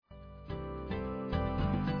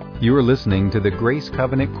You are listening to the Grace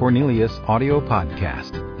Covenant Cornelius audio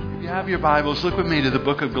podcast. If you have your Bibles, look with me to the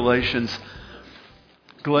book of Galatians.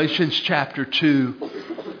 Galatians chapter 2.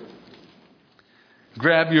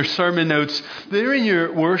 Grab your sermon notes. There in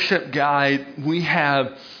your worship guide, we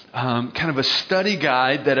have kind of a study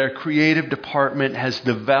guide that our creative department has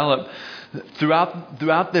developed.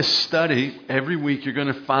 Throughout this study, every week you're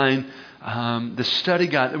going to find the study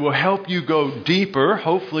guide that will help you go deeper,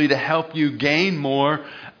 hopefully to help you gain more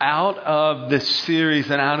out of this series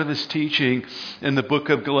and out of this teaching in the book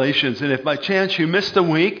of Galatians. And if by chance you missed a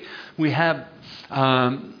week, we have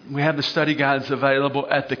the study guides available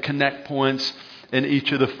at the connect points in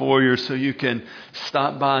each of the foyers, so you can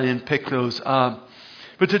stop by and pick those up.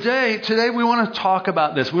 But today we want to talk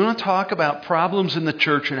about this. We want to talk about problems in the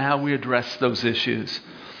church and how we address those issues.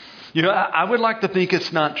 You know, I would like to think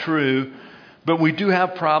it's not true, but we do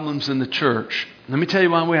have problems in the church. Let me tell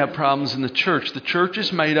you why we have problems in the church. The church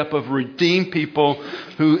is made up of redeemed people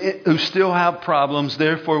who still have problems.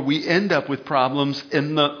 Therefore, we end up with problems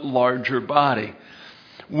in the larger body.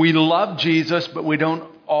 We love Jesus, but we don't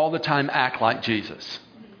all the time act like Jesus.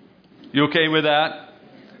 You okay with that?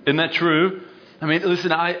 Isn't that true? I mean,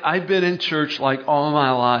 listen, I've been in church like all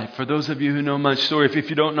my life. For those of you who know my story, if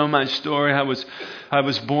you don't know my story, I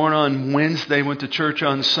was born on Wednesday, went to church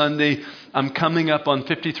on Sunday. I'm coming up on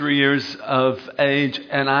 53 years of age,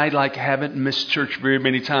 and I haven't missed church very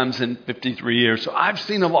many times in 53 years. So I've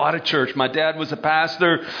seen a lot of church. My dad was a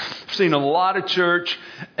pastor. I've seen a lot of church,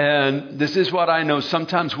 and this is what I know.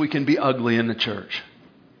 Sometimes we can be ugly in the church.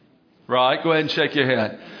 Right? Go ahead and shake your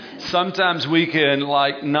head. Sometimes we can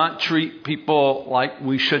not treat people like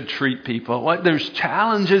we should treat people. There's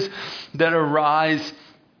challenges that arise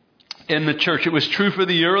in the church. It was true for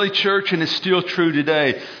the early church and it's still true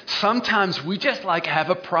today. Sometimes we just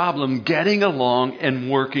have a problem getting along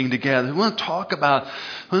and working together. I want to talk about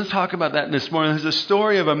that this morning. There's a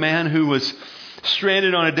story of a man who was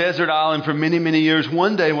stranded on a desert island for many, many years.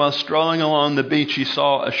 One day while strolling along the beach, he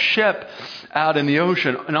saw a ship out in the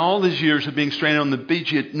ocean. In all these years of being stranded on the beach,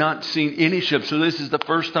 he had not seen any ship. So this is the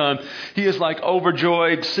first time he is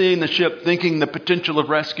overjoyed seeing the ship, thinking the potential of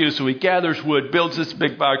rescue. So he gathers wood, builds this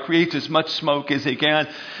big fire, creates as much smoke as he can.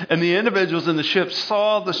 And the individuals in the ship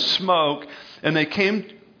saw the smoke and they came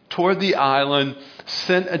toward the island,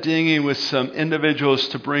 sent a dinghy with some individuals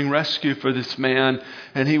to bring rescue for this man.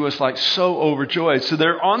 And he was so overjoyed. So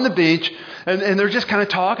they're on the beach and they're just kind of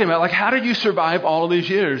talking about how did you survive all of these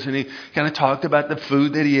years? And he kind of talked about the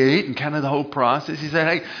food that he ate and kind of the whole process. He said,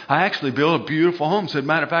 hey, I actually built a beautiful home. So as a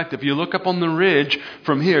matter of fact, if you look up on the ridge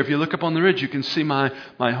from here, you can see my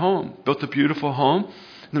home. Built a beautiful home.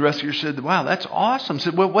 And the rescuer said, wow, that's awesome.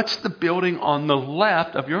 Said, well, what's the building on the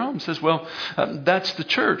left of your home? Says, well, that's the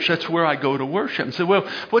church. That's where I go to worship. And said, well,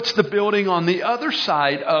 what's the building on the other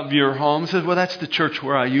side of your home? Says, well, that's the church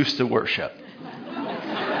where I used to worship.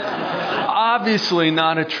 Obviously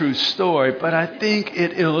not a true story, but I think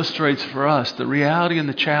it illustrates for us the reality and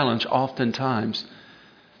the challenge oftentimes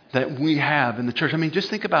that we have in the church. I mean, just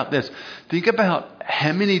think about this. Think about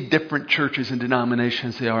how many different churches and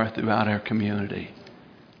denominations there are throughout our community.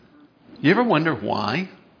 You ever wonder why?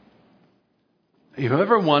 You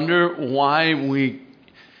ever wonder why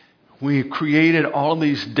we created all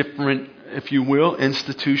these different, if you will,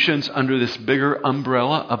 institutions under this bigger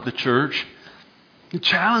umbrella of the church? The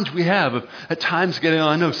challenge we have of at times getting on.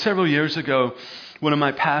 I know several years ago, one of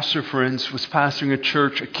my pastor friends was pastoring a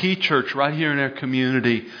church, a key church right here in our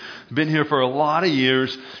community. Been here for a lot of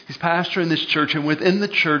years. He's pastoring this church, and within the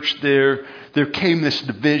church there came this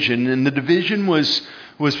division, and the division was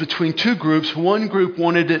between two groups. One group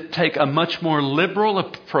wanted to take a much more liberal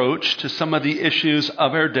approach to some of the issues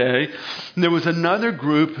of our day. And there was another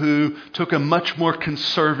group who took a much more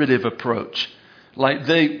conservative approach.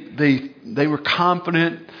 They were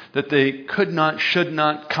confident that they could not, should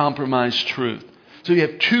not compromise truth. So you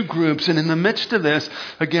have two groups, and in the midst of this,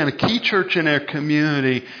 again, a key church in our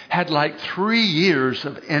community had 3 years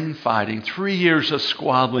of infighting, 3 years of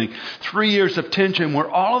squabbling, 3 years of tension, where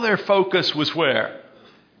all of their focus was where?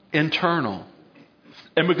 Internal.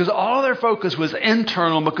 And because all their focus was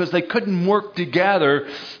internal, because they couldn't work together,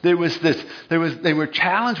 they were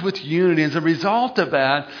challenged with unity. As a result of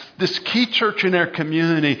that, this key church in our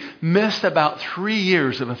community missed about 3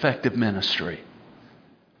 years of effective ministry.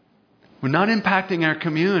 We're not impacting our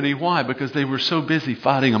community. Why? Because they were so busy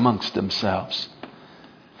fighting amongst themselves.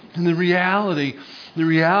 And the reality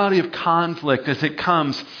of conflict as it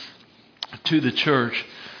comes to the church.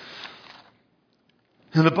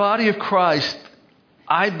 In the body of Christ,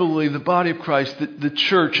 I believe the body of Christ, the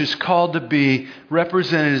church, is called to be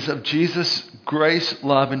representatives of Jesus' grace,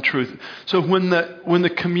 love, and truth. So when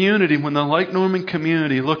the community, when the Lake Norman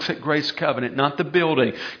community looks at Grace Covenant, not the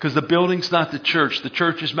building, because the building's not the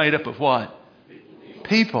church is made up of what?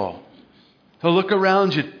 People. So look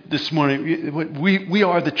around you this morning. We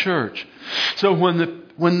are the church. So when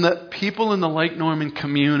the people in the Lake Norman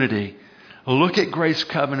community look at Grace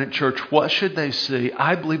Covenant Church, what should they see?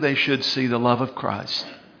 I believe they should see the love of Christ.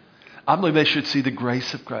 I believe they should see the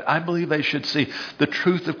grace of Christ. I believe they should see the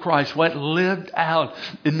truth of Christ, what lived out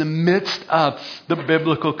in the midst of the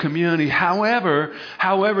biblical community. However,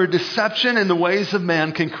 deception and the ways of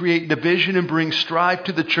man can create division and bring strife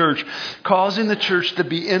to the church, causing the church to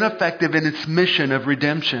be ineffective in its mission of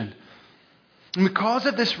redemption. And because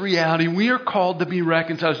of this reality, we are called to be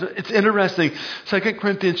reconciled. It's interesting. 2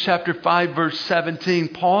 Corinthians chapter 5, verse 17,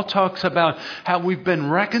 Paul talks about how we've been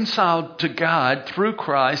reconciled to God through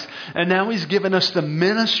Christ, and now He's given us the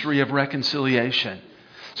ministry of reconciliation.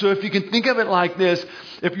 So if you can think of it like this,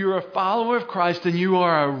 if you're a follower of Christ, then you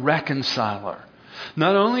are a reconciler.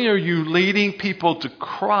 Not only are you leading people to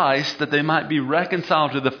Christ that they might be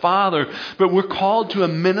reconciled to the Father, but we're called to a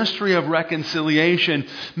ministry of reconciliation,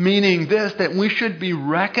 meaning this, that we should be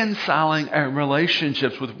reconciling our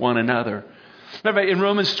relationships with one another. Remember, in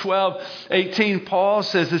Romans 12:18, Paul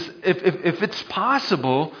says this, if it's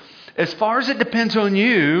possible, as far as it depends on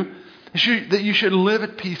you, that you should live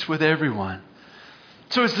at peace with everyone.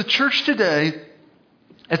 So as the church today,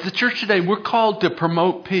 we're called to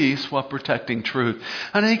promote peace while protecting truth.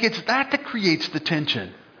 And I think it's that creates the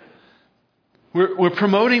tension. We're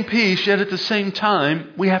promoting peace, yet at the same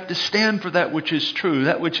time, we have to stand for that which is true,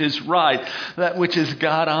 that which is right, that which is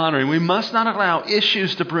God-honoring. We must not allow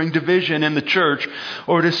issues to bring division in the church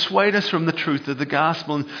or dissuade us from the truth of the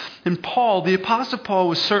gospel. And Paul, the Apostle Paul,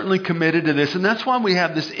 was certainly committed to this. And that's why we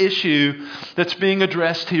have this issue that's being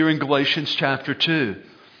addressed here in Galatians chapter 2.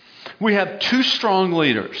 We have two strong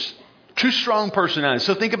leaders, two strong personalities.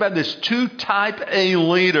 So think about this, two type A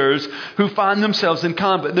leaders who find themselves in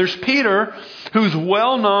conflict. There's Peter, who's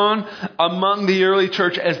well known among the early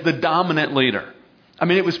church as the dominant leader. I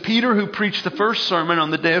mean, it was Peter who preached the first sermon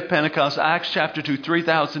on the day of Pentecost, Acts chapter 2,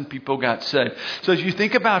 3,000 people got saved. So as you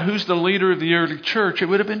think about who's the leader of the early church, it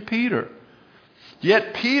would have been Peter.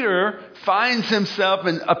 Yet Peter finds himself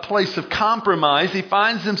in a place of compromise. He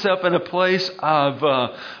finds himself in a place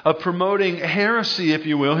of promoting heresy, if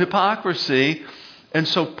you will, hypocrisy. And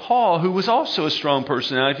so Paul, who was also a strong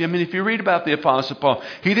personality, I mean, if you read about the Apostle Paul,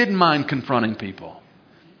 he didn't mind confronting people.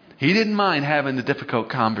 He didn't mind having the difficult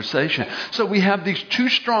conversation. So we have these two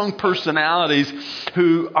strong personalities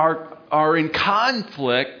who are in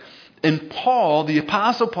conflict. And Paul, the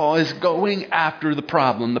Apostle Paul, is going after the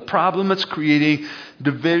problem that's creating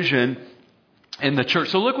division in the church.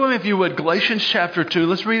 So look with me, if you would, Galatians chapter 2.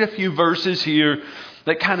 Let's read a few verses here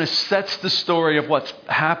that kind of sets the story of what's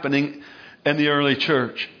happening in the early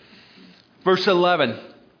church. Verse 11.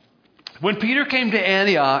 When Peter came to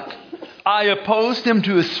Antioch, I opposed him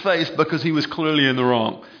to his face because he was clearly in the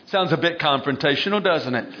wrong. Sounds a bit confrontational,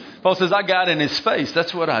 doesn't it? Paul says, I got in his face.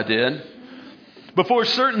 That's what I did. Before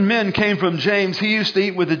certain men came from James, he used to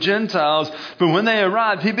eat with the Gentiles. But when they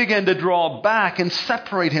arrived, he began to draw back and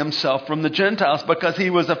separate himself from the Gentiles because he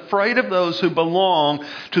was afraid of those who belong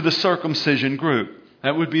to the circumcision group.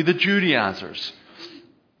 That would be the Judaizers.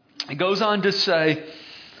 He goes on to say,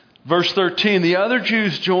 verse 13, the other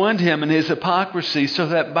Jews joined him in his hypocrisy, so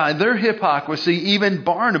that by their hypocrisy, even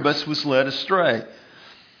Barnabas was led astray.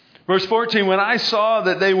 Verse 14, when I saw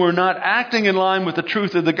that they were not acting in line with the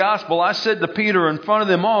truth of the gospel, I said to Peter in front of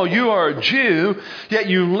them all, you are a Jew, yet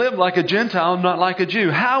you live like a Gentile, not like a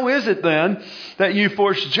Jew. How is it then that you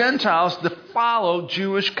force Gentiles to follow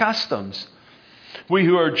Jewish customs? We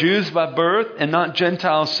who are Jews by birth and not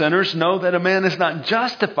Gentile sinners know that a man is not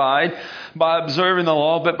justified by observing the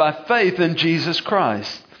law, but by faith in Jesus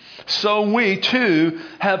Christ. So we too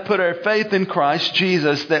have put our faith in Christ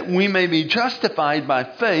Jesus, that we may be justified by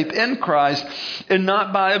faith in Christ and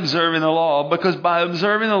not by observing the law, because by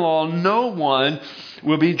observing the law no one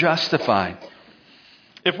will be justified.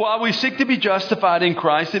 If while we seek to be justified in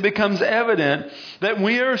Christ, it becomes evident that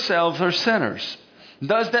we ourselves are sinners,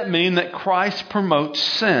 does that mean that Christ promotes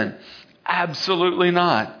sin? Absolutely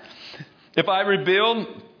not. If I rebuild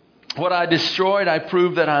what I destroyed, I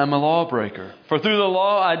prove that I am a lawbreaker. For through the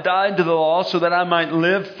law I died to the law so that I might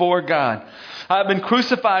live for God. I have been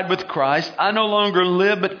crucified with Christ. I no longer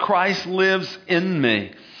live, but Christ lives in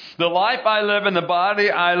me. The life I live in the body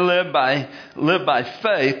I live by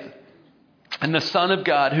faith in the Son of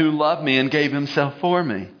God who loved me and gave himself for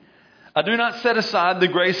me. I do not set aside the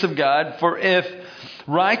grace of God, for if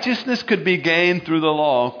righteousness could be gained through the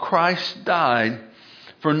law, Christ died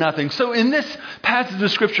for nothing. So in this passage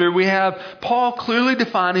of Scripture, we have Paul clearly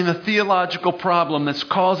defining the theological problem that's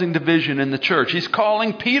causing division in the church. He's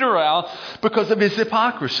calling Peter out because of his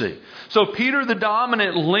hypocrisy. So Peter, the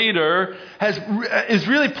dominant leader, is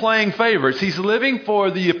really playing favorites. He's living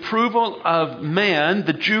for the approval of man,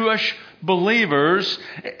 the Jewish believers,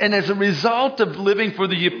 and as a result of living for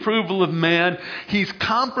the approval of man, he's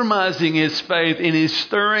compromising his faith and he's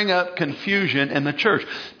stirring up confusion in the church.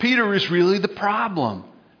 Peter is really the problem.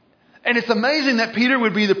 And it's amazing that Peter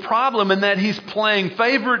would be the problem and that he's playing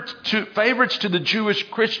favorites to the Jewish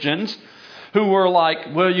Christians who were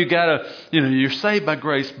like, well, you're saved by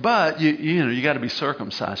grace, but you got to be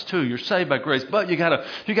circumcised too. You're saved by grace, but you got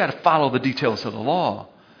to follow the details of the law.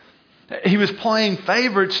 He was playing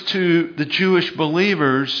favorites to the Jewish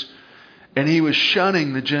believers, and he was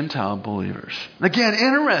shunning the Gentile believers. Again,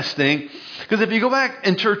 interesting, because if you go back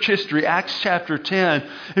in church history, Acts chapter 10,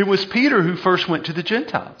 it was Peter who first went to the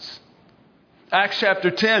Gentiles. Acts chapter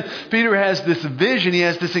 10, Peter has this vision. He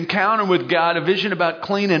has this encounter with God, a vision about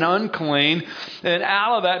clean and unclean. And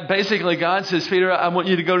out of that, basically, God says, Peter, I want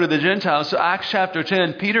you to go to the Gentiles. So Acts chapter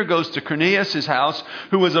 10, Peter goes to Cornelius' house,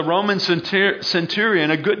 who was a Roman centurion,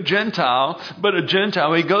 a good Gentile, but a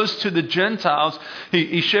Gentile. He goes to the Gentiles.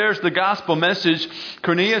 He shares the gospel message.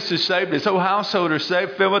 Cornelius is saved. His whole household are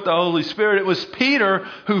saved, filled with the Holy Spirit. It was Peter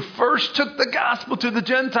who first took the gospel to the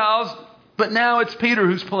Gentiles, but now it's Peter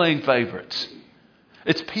who's playing favorites.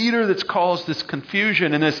 It's Peter that's caused this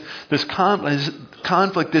confusion and this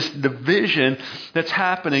conflict, this division that's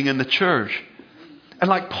happening in the church. And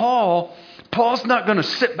like Paul's not going to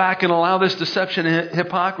sit back and allow this deception and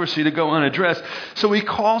hypocrisy to go unaddressed. So he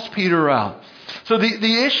calls Peter out. So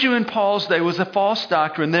the issue in Paul's day was a false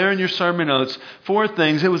doctrine. There in your sermon notes, 4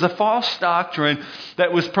 things. It was a false doctrine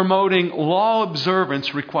that was promoting law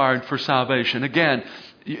observance required for salvation. Again,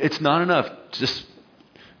 it's not enough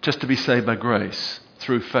just to be saved by grace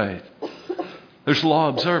through faith. There's law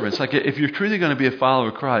observance. Like if you're truly going to be a follower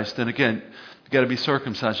of Christ, then again, you've got to be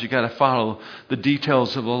circumcised. You've got to follow the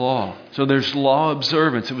details of the law. So there's law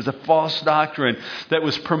observance. It was a false doctrine that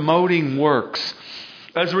was promoting works.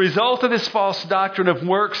 As a result of this false doctrine of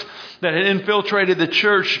works that had infiltrated the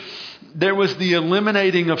church, there was the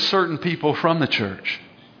eliminating of certain people from the church.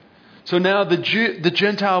 So now the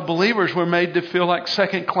Gentile believers were made to feel like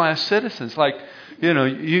second-class citizens. Like,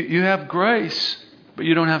 you have grace, but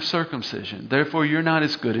you don't have circumcision. Therefore, you're not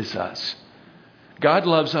as good as us. God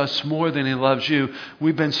loves us more than He loves you.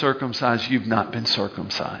 We've been circumcised. You've not been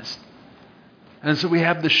circumcised. And so we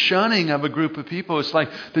have the shunning of a group of people. It's like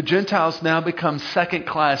the Gentiles now become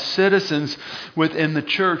second-class citizens within the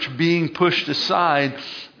church, being pushed aside.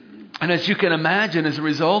 And as you can imagine, as a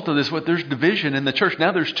result of this, there's division in the church.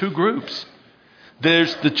 Now there's 2 groups.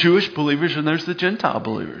 There's the Jewish believers and there's the Gentile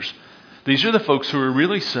believers. These are the folks who are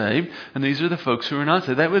really saved, and these are the folks who are not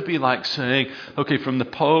saved. That would be like saying, okay, from the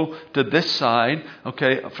pole to this side,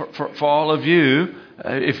 okay, for all of you,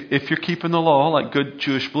 if you're keeping the law like good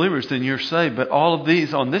Jewish believers, then you're saved. But all of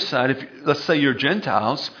these on this side, let's say you're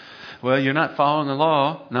Gentiles, well, you're not following the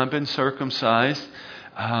law, not been circumcised.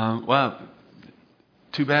 Wow,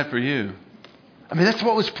 too bad for you. I mean, that's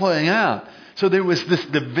what was playing out. So there was this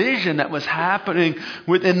division that was happening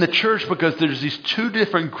within the church because there's these 2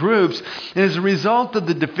 different groups. And as a result of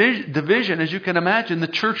the division, as you can imagine, the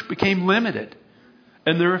church became limited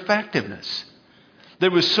in their effectiveness.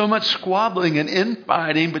 There was so much squabbling and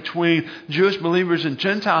infighting between Jewish believers and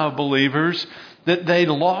Gentile believers that they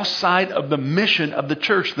lost sight of the mission of the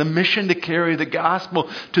church, the mission to carry the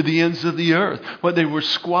gospel to the ends of the earth. But they were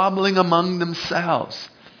squabbling among themselves.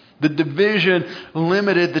 The division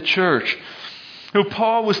limited the church.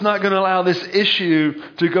 Paul was not going to allow this issue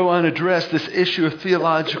to go unaddressed, this issue of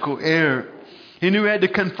theological error. He knew he had to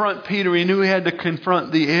confront Peter. He knew he had to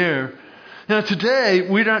confront the error. Now today,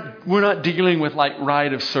 we're not dealing with like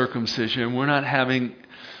rite of circumcision. We're not having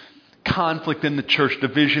conflict in the church,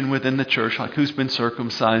 division within the church, like who's been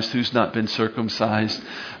circumcised, who's not been circumcised.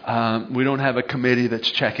 We don't have a committee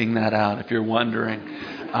that's checking that out, if you're wondering.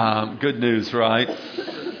 Good news, right?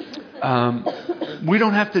 We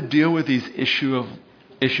don't have to deal with these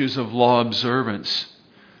issues of law observance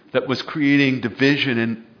that was creating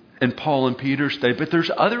division in Paul and Peter's day. But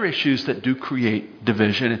there's other issues that do create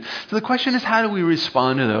division. So the question is, how do we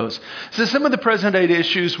respond to those? So some of the present day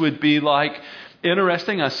issues would be like,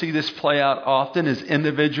 interesting, I see this play out often as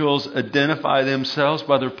individuals identify themselves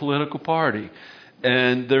by their political party.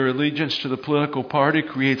 And their allegiance to the political party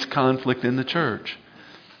creates conflict in the church.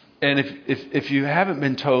 And if you haven't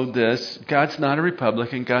been told this, God's not a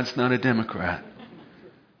Republican, God's not a Democrat.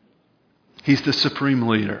 He's the supreme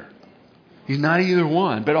leader. He's not either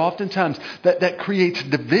one. But oftentimes that creates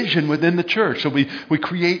division within the church. So we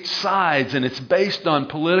create sides, and it's based on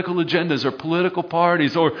political agendas or political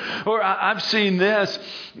parties. Or I've seen this.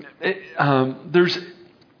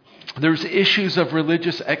 There's issues of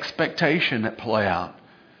religious expectation that play out,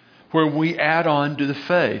 where we add on to the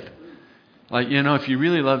faith. Like, if you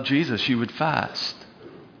really love Jesus, you would fast.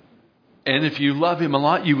 And if you love Him a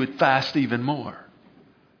lot, you would fast even more.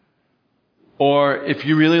 Or if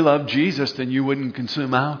you really love Jesus, then you wouldn't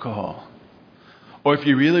consume alcohol. Or if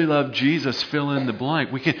you really love Jesus, fill in the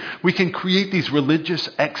blank. We can create these religious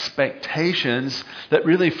expectations that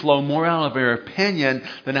really flow more out of our opinion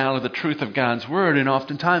than out of the truth of God's Word. And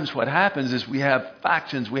oftentimes what happens is we have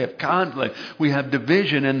factions, we have conflict, we have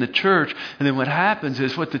division in the church. And then what happens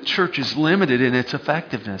is the church is limited in its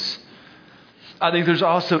effectiveness. I think there's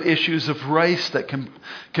also issues of race that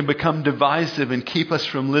can become divisive and keep us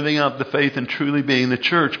from living out the faith and truly being the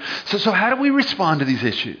church. So how do we respond to these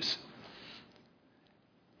issues?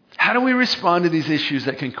 How do we respond to these issues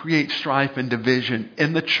that can create strife and division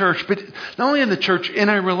in the church, but not only in the church, in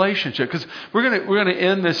our relationship? Because we're gonna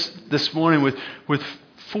end this morning with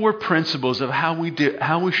 4 principles of how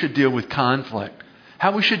we should deal with conflict.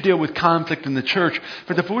 How we should deal with conflict in the church.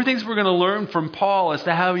 But the 4 things we're going to learn from Paul as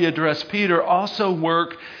to how he addressed Peter also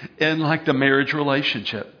work in the marriage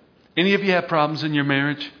relationship. Any of you have problems in your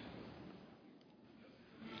marriage?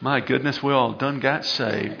 My goodness, we all done got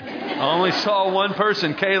saved. I only saw one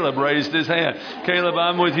person, Caleb, raised his hand. Caleb,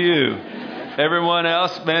 I'm with you. Everyone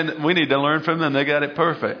else, man, we need to learn from them. They got it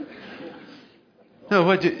perfect.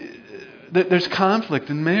 No, there's conflict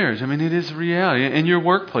in marriage. I mean, it is a reality. In your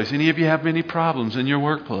workplace, any of you have any problems in your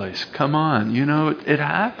workplace? Come on, it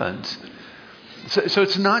happens. So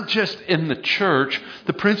it's not just in the church.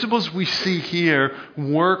 The principles we see here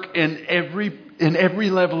work in every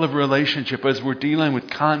level of relationship as we're dealing with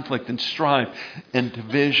conflict and strife and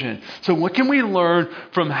division. So what can we learn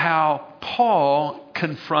from how Paul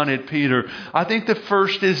confronted Peter? I think the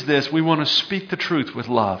first is this: we want to speak the truth with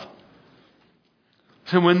love.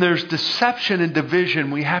 So when there's deception and division,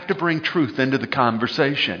 we have to bring truth into the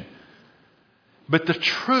conversation. But the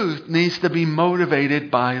truth needs to be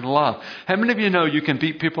motivated by love. How many of you know you can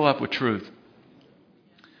beat people up with truth?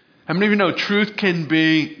 How many of you know truth can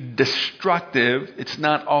be destructive? It's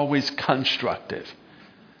not always constructive.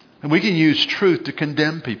 And we can use truth to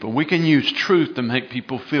condemn people. We can use truth to make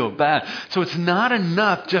people feel bad. So it's not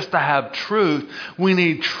enough just to have truth. We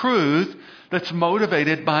need truth that's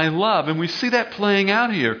motivated by love. And we see that playing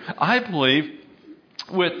out here, I believe,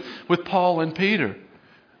 with Paul and Peter.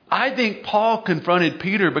 I think Paul confronted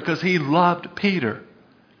Peter because he loved Peter.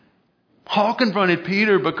 Paul confronted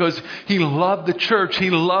Peter because he loved the church. He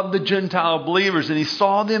loved the Gentile believers, and he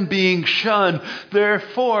saw them being shunned.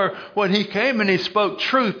 Therefore, when he came and he spoke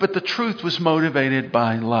truth, but the truth was motivated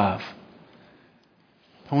by love.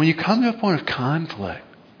 And when you come to a point of conflict,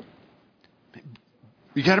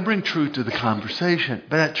 you got to bring truth to the conversation,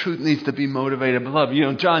 but that truth needs to be motivated by love.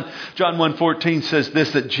 John 1:14 says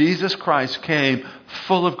this, that Jesus Christ came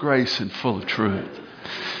full of grace and full of truth.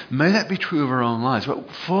 May that be true of our own lives,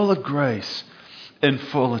 but full of grace and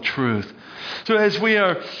full of truth. So as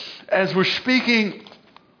we're speaking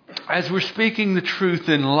the truth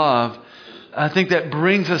in love, I think that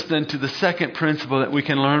brings us then to the second principle that we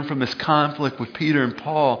can learn from this conflict with Peter and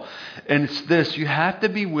Paul. And it's this: you have to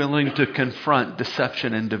be willing to confront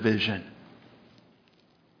deception and division.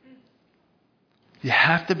 You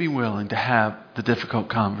have to be willing to have the difficult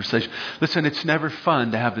conversation. Listen, it's never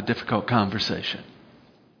fun to have the difficult conversation.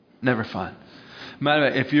 Never fun. Matter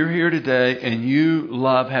of fact, if you're here today and you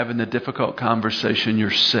love having the difficult conversation,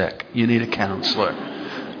 you're sick. You need a counselor.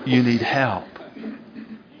 You need help.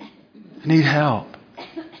 Need help.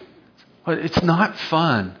 But it's not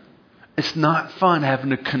fun. It's not fun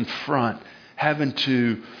having to confront, having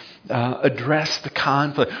to address the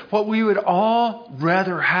conflict. What we would all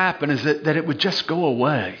rather happen is that it would just go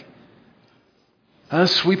away.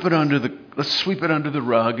 Let's sweep it under the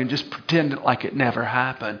rug and just pretend like it never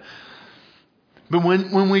happened. But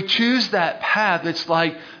when we choose that path, it's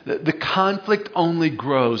like the conflict only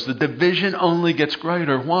grows. The division only gets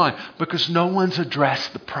greater. Why? Because no one's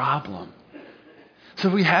addressed the problem. So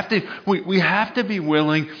we have to be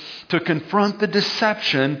willing to confront the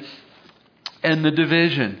deception and the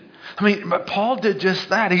division. I mean, but Paul did just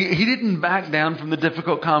that. He didn't back down from the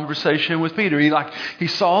difficult conversation with Peter. He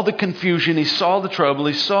saw the confusion, he saw the trouble,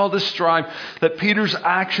 he saw the strife that Peter's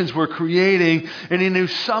actions were creating, and he knew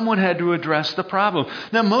someone had to address the problem.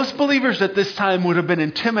 Now, most believers at this time would have been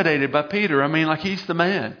intimidated by Peter. I mean, like, he's the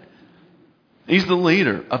man. He's the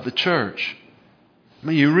leader of the church. I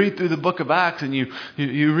mean, you read through the book of Acts and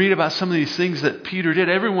you read about some of these things that Peter did.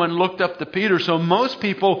 Everyone looked up to Peter. So most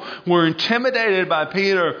people were intimidated by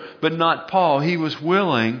Peter, but not Paul. He was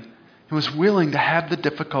willing to have the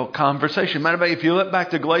difficult conversation. Matter of fact, if you look back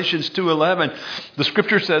to Galatians 2:11, the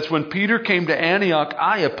scripture says, when Peter came to Antioch,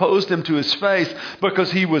 I opposed him to his face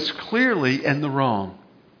because he was clearly in the wrong.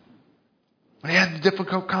 He had the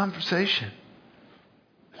difficult conversation.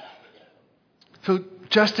 So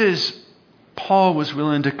just as Paul was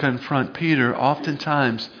willing to confront Peter,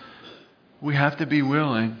 oftentimes we have to be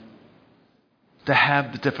willing to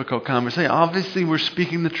have the difficult conversation. Obviously, we're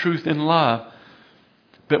speaking the truth in love,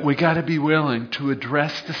 but we got to be willing to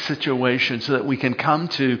address the situation so that we can come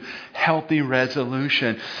to healthy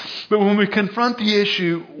resolution. But when we confront the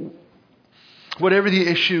issue, whatever the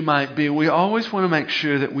issue might be, we always want to make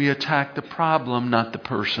sure that we attack the problem, not the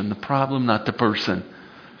person. The problem, not the person.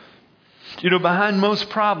 You know, behind most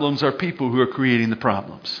problems are people who are creating the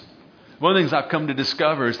problems. One of the things I've come to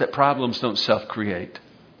discover is that problems don't self-create.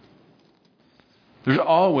 There's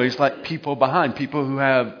always people behind, people who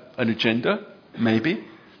have an agenda, maybe.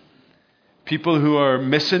 People who are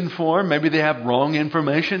misinformed, maybe they have wrong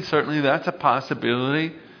information. Certainly that's a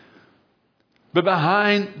possibility. But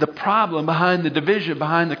behind the problem, behind the division,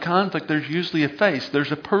 behind the conflict, there's usually a face.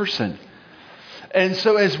 There's a person. And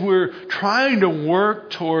so as we're trying to work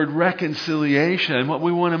toward reconciliation, what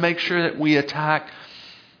we want to make sure that we attack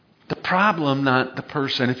the problem, not the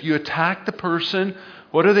person. If you attack the person,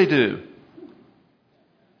 what do?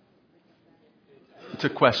 It's a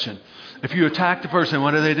question. If you attack the person,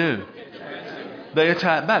 what do? They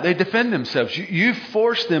attack back. They defend themselves. You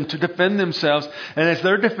force them to defend themselves. And as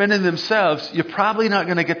they're defending themselves, you're probably not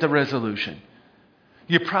going to get the resolution.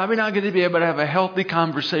 You're probably not going to be able to have a healthy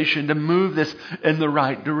conversation to move this in the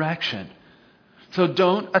right direction. So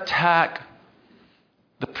don't attack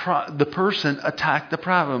the person, attack the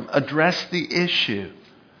problem. Address the issue.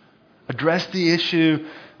 Address the issue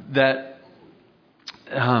that's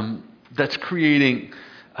creating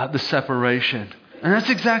the separation. And that's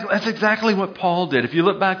exactly what Paul did. If you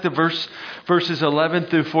look back to verses 11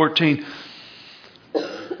 through 14,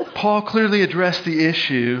 Paul clearly addressed the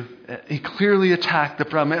issue. He clearly attacked the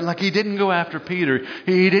problem. Like, he didn't go after Peter.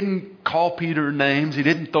 He didn't call Peter names. He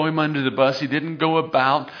didn't throw him under the bus. He didn't go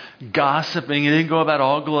about gossiping. He didn't go about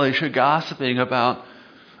all Galatia gossiping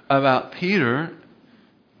about Peter.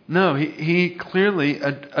 No, he clearly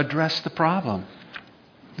addressed the problem.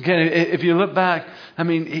 Again, if you look back, I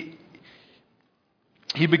mean,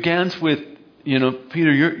 he begins with,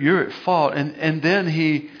 Peter, you're at fault. And then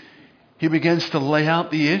he begins to lay out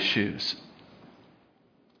the issues.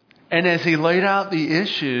 And as he laid out the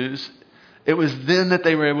issues, it was then that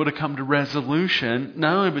they were able to come to resolution,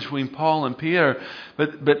 not only between Paul and Peter,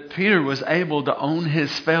 but Peter was able to own his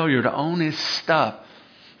failure, to own his stuff,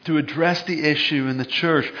 to address the issue in the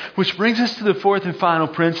church. Which brings us to the fourth and final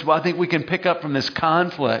principle I think we can pick up from this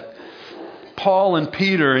conflict. Paul and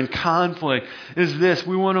Peter in conflict is this: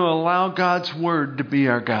 we want to allow God's word to be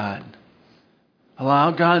our guide.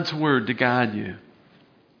 Allow God's word to guide you.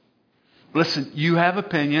 Listen, you have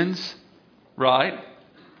opinions, right?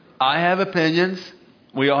 I have opinions.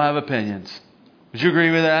 We all have opinions. Would you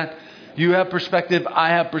agree with that? You have perspective.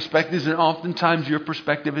 I have perspectives. And oftentimes your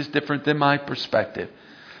perspective is different than my perspective.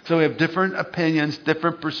 So we have different opinions,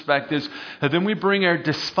 different perspectives. And then we bring our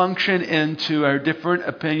dysfunction into our different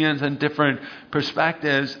opinions and different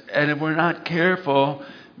perspectives. And if we're not careful,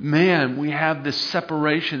 man, we have this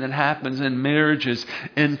separation that happens in marriages,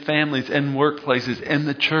 in families, in workplaces, in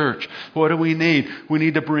the church. What do we need? We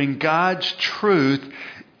need to bring God's truth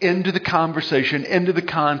into the conversation, into the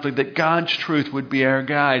conflict, that God's truth would be our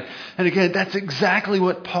guide. And again, that's exactly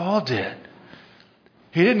what Paul did.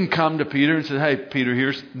 He didn't come to Peter and say, hey, Peter,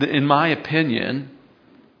 in my opinion,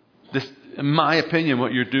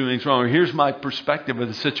 what you're doing is wrong. Or here's my perspective of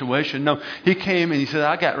the situation. No, he came and he said,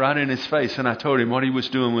 I got right in his face and I told him what he was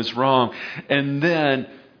doing was wrong. And then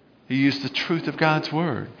he used the truth of God's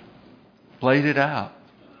word, laid it out.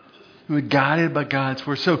 We were guided by God's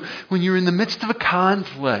word. So when you're in the midst of a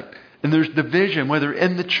conflict and there's division, whether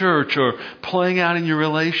in the church or playing out in your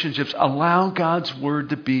relationships, allow God's word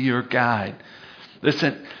to be your guide.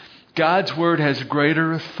 Listen, God's word has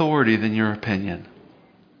greater authority than your opinion.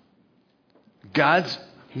 God's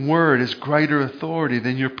word is greater authority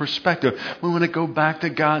than your perspective. We want to go back to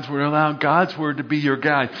God's word, allow God's word to be your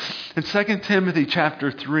guide. In 2 Timothy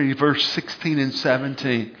chapter 3, verse 16 and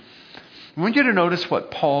 17, I want you to notice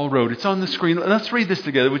what Paul wrote. It's on the screen. Let's read this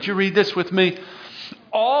together. Would you read this with me?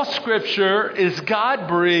 All Scripture is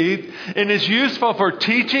God-breathed and is useful for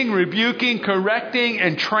teaching, rebuking, correcting,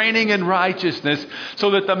 and training in righteousness,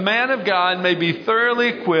 so that the man of God may be thoroughly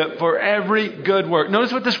equipped for every good work.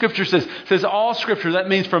 Notice what the Scripture says. It says all Scripture. That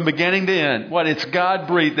means from beginning to end. What? It's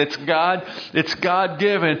God-breathed. It's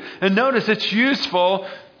God-given. And notice it's useful.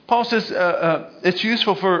 Paul says it's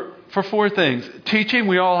useful for four things. Teaching.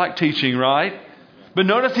 We all like teaching, right? But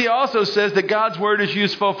notice he also says that God's Word is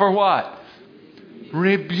useful for what?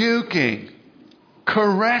 Rebuking,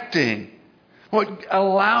 correcting.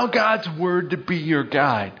 Allow God's word to be your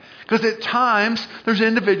guide. Because at times, there's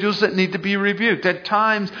individuals that need to be rebuked. At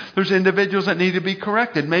times, there's individuals that need to be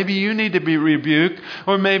corrected. Maybe you need to be rebuked,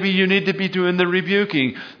 or maybe you need to be doing the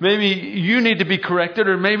rebuking. Maybe you need to be corrected,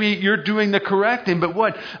 or maybe you're doing the correcting.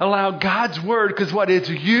 But allow God's word, because it's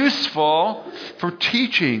useful for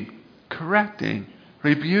teaching, correcting,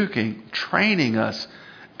 rebuking, training us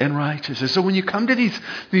in righteousness. So when you come to these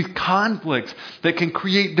conflicts that can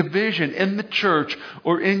create division in the church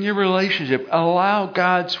or in your relationship, allow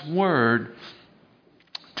God's word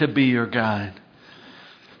to be your guide.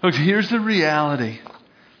 Look, here's the reality.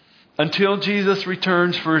 Until Jesus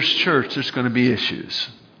returns for His church, there's going to be issues.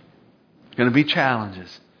 There's going to be challenges.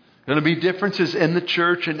 There's going to be differences in the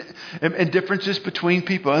church and differences between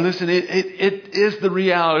people. And listen, it is the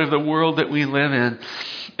reality of the world that we live in.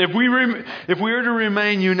 If we are to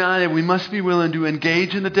remain united, we must be willing to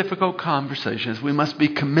engage in the difficult conversations. We must be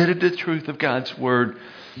committed to the truth of God's word.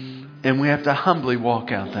 And we have to humbly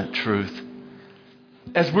walk out that truth.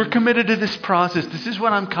 As we're committed to this process, this is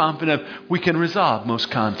what I'm confident we can resolve most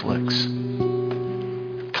conflicts.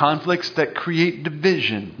 Conflicts that create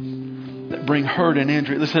division, that bring hurt and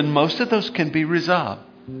injury. Listen, most of those can be resolved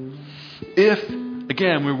if,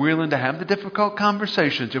 again, we're willing to have the difficult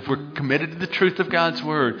conversations, if we're committed to the truth of God's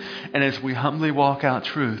word, and as we humbly walk out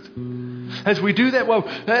truth. As we do that,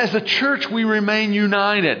 as a church, we remain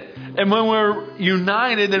united. And when we're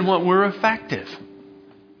united, then we're effective.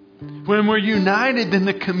 When we're united, then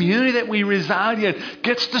the community that we reside in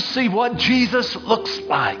gets to see what Jesus looks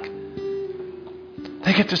like.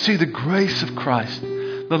 They get to see the grace of Christ,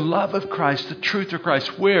 the love of Christ, the truth of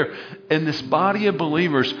Christ. Where in this body of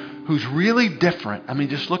believers who's really different. I mean,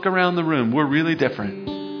 just look around the room. We're really different.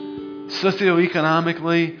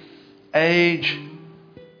 Socioeconomically, age,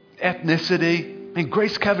 ethnicity. I mean,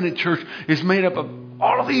 Grace Covenant Church is made up of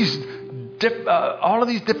all of these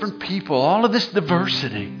different people, all of this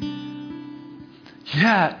diversity.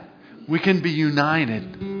 Yet, we can be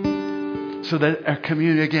united so that our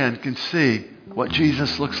community, again, can see what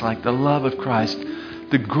Jesus looks like, the love of Christ,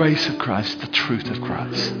 the grace of Christ, the truth of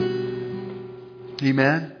Christ.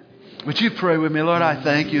 Amen? Would you pray with me? Lord, I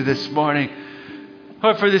thank you this morning,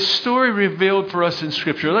 Lord, for this story revealed for us in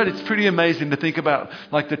Scripture. Lord, it's pretty amazing to think about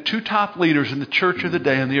like the two top leaders in the church of the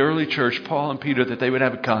day, in the early church, Paul and Peter, that they would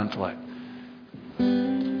have a conflict.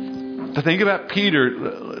 To think about Peter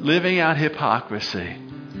living out hypocrisy.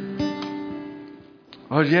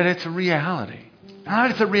 Lord, yet it's a reality.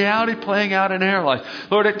 Lord, it's a reality playing out in our life.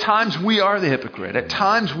 Lord, at times we are the hypocrite. At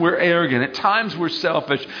times we're arrogant. At times we're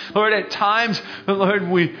selfish. Lord, at times, Lord,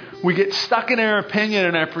 we get stuck in our opinion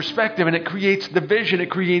and our perspective, and it creates division.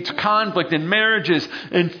 It creates conflict in marriages,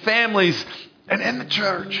 in families, and in the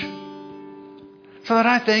church. So Lord,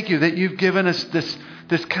 I thank you that you've given us this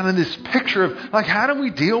picture of like, how do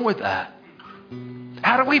we deal with that?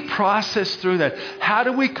 How do we process through that? How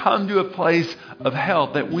do we come to a place of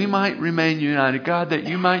health that we might remain united? God, that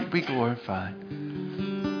you might be glorified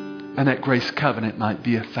and that Grace Covenant might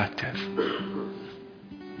be effective.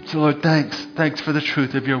 So Lord, thanks. Thanks for the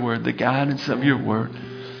truth of your word, the guidance of your word.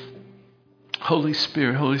 Holy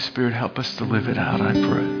Spirit, help us to live it out, I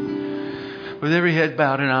pray. With every head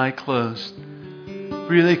bowed and eye closed,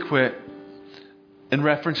 really quick, in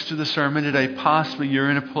reference to the sermon today, possibly you're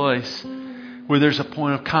in a place where there's a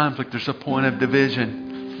point of conflict, there's a point of division.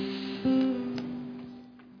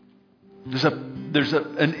 There's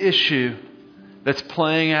an issue that's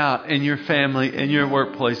playing out in your family, in your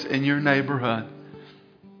workplace, in your neighborhood.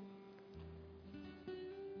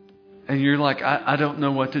 And you're like, I don't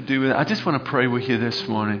know what to do with it. I just want to pray with you this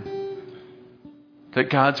morning. That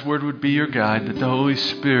God's word would be your guide, that the Holy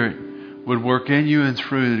Spirit would work in you and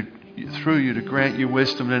through you to grant you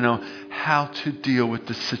wisdom to know how to deal with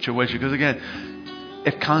this situation. Because again,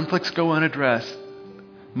 if conflicts go unaddressed,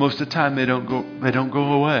 most of the time they don't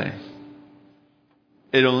go away.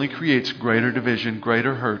 It only creates greater division,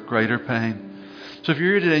 greater hurt, greater pain. So if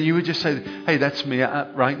you're here today and you would just say, hey, that's me.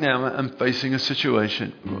 Right now I'm facing a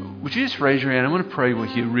situation. Would you just raise your hand? I want to pray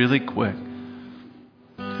with you really quick.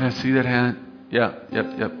 Can I see that hand? Yeah,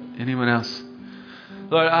 yep. Anyone else?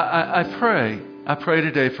 Lord, I pray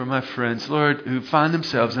today for my friends, Lord, who find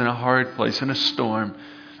themselves in a hard place, in a storm,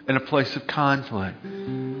 in a place of conflict.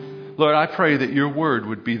 Lord, I pray that your word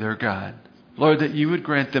would be their guide. Lord, that you would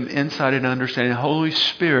grant them insight and understanding. Holy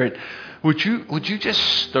Spirit, would you just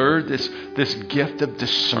stir this gift of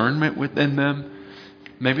discernment within them?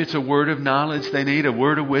 Maybe it's a word of knowledge they need, a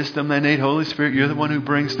word of wisdom they need. Holy Spirit, you're the one who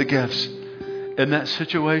brings the gifts. In that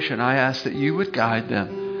situation, I ask that you would guide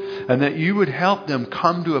them and that you would help them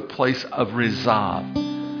come to a place of resolve.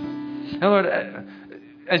 And Lord,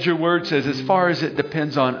 as your word says, as far as it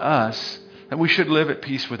depends on us, that we should live at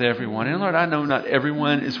peace with everyone. And Lord, I know not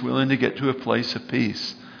everyone is willing to get to a place of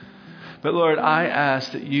peace. But Lord, I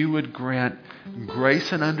ask that you would grant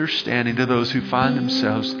grace and understanding to those who find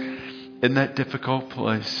themselves in that difficult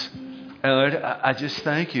place. And Lord, I just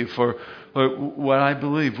thank you for what I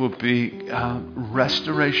believe will be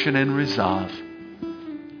restoration and resolve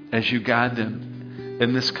as you guide them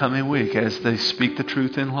in this coming week, as they speak the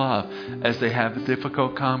truth in love, as they have a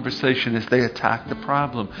difficult conversation, as they attack the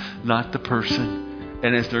problem, not the person,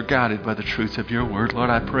 and as they're guided by the truth of your word. Lord,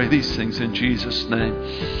 I pray these things in Jesus' name.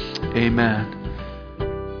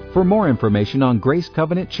 Amen. For more information on Grace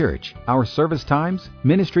Covenant Church, our service times,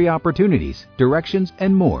 ministry opportunities, directions,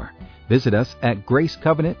 and more, visit us at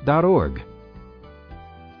gracecovenant.org.